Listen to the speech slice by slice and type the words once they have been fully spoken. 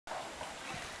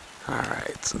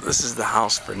Alright, so this is the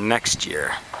house for next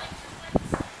year.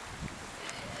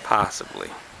 Possibly.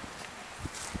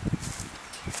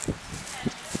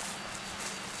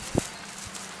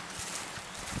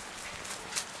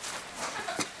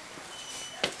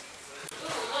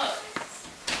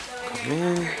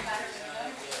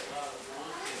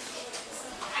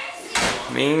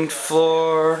 Main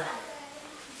floor,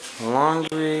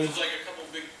 laundry,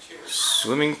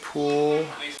 swimming pool,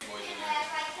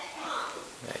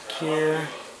 back here.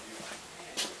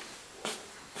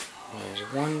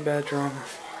 There's one bedroom,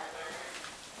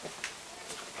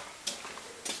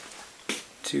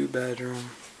 2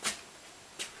 bedroom,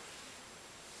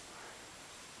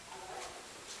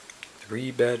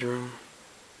 3 bedroom.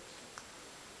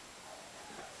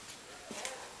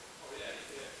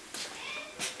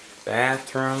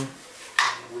 Bathroom.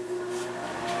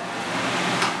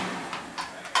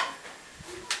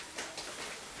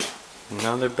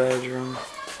 Another bedroom.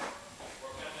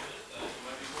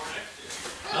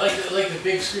 I like the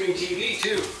big screen TV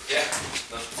too. Yeah,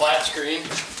 the flat screen.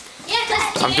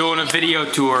 I'm doing a video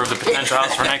tour of the potential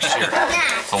house for next year.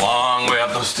 It's a long way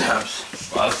up those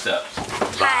steps. A lot of steps.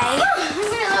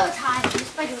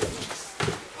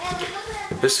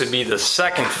 This would be the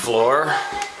 2nd floor.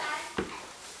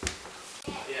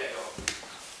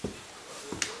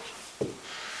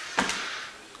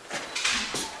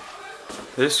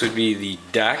 This would be the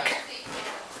deck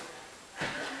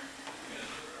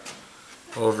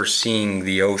overseeing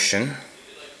the ocean.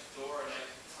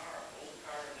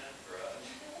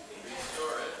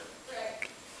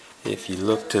 If you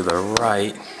look to the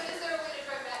right,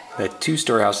 that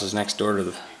 2-story house is next door to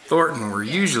the Thornton we're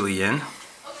usually in.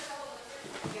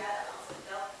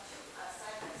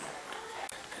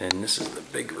 And this is the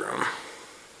big room.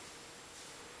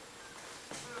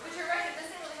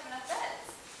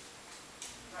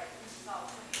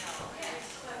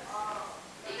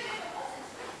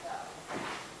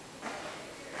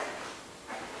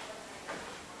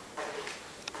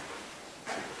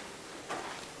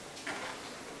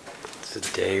 It's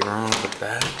a day room with a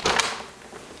bed.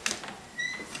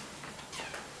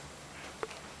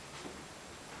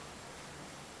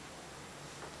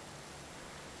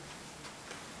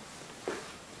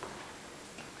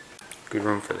 Good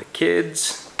room for the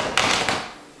kids.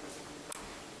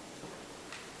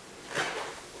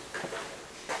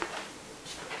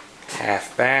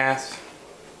 Half bath.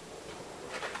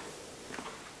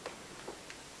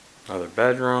 Another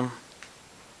bedroom.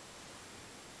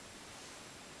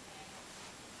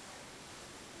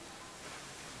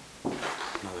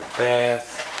 Another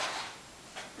bath.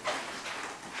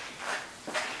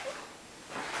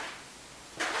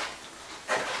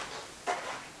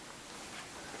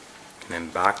 And then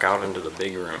back out into the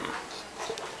big room.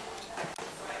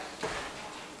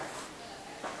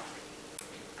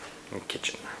 And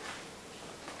kitchen.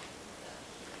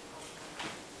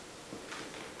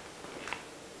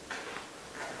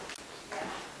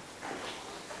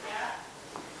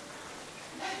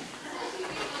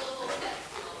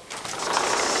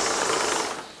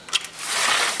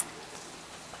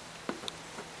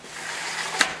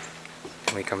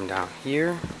 We come down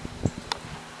here.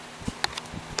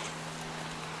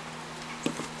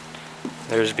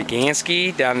 There's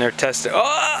Begansky down there testing.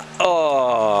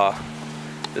 Oh!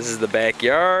 This is the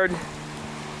backyard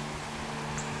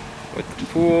with the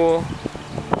pool.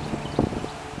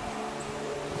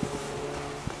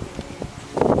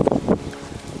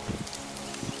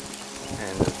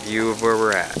 And the view of where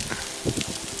we're at.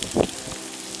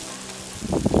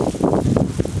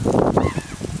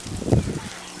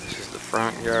 This is the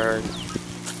front yard.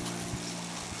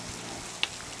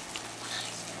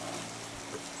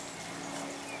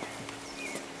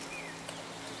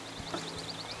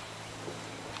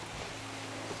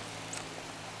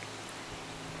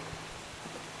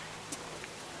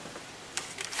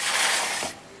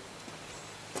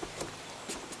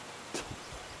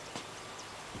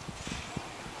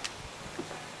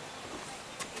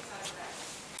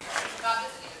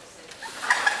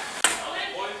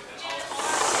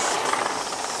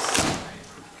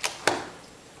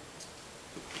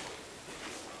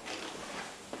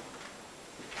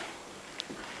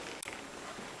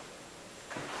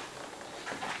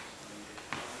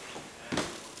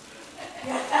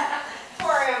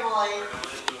 Poor Emily.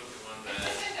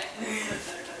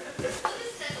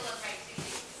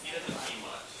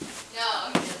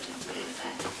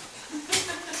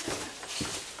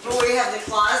 Well, we have the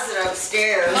closet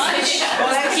upstairs.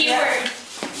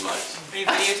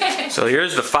 So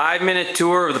here's the 5-minute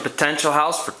tour of the potential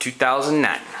house for 2009.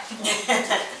 And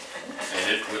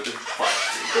it with the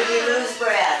Did we lose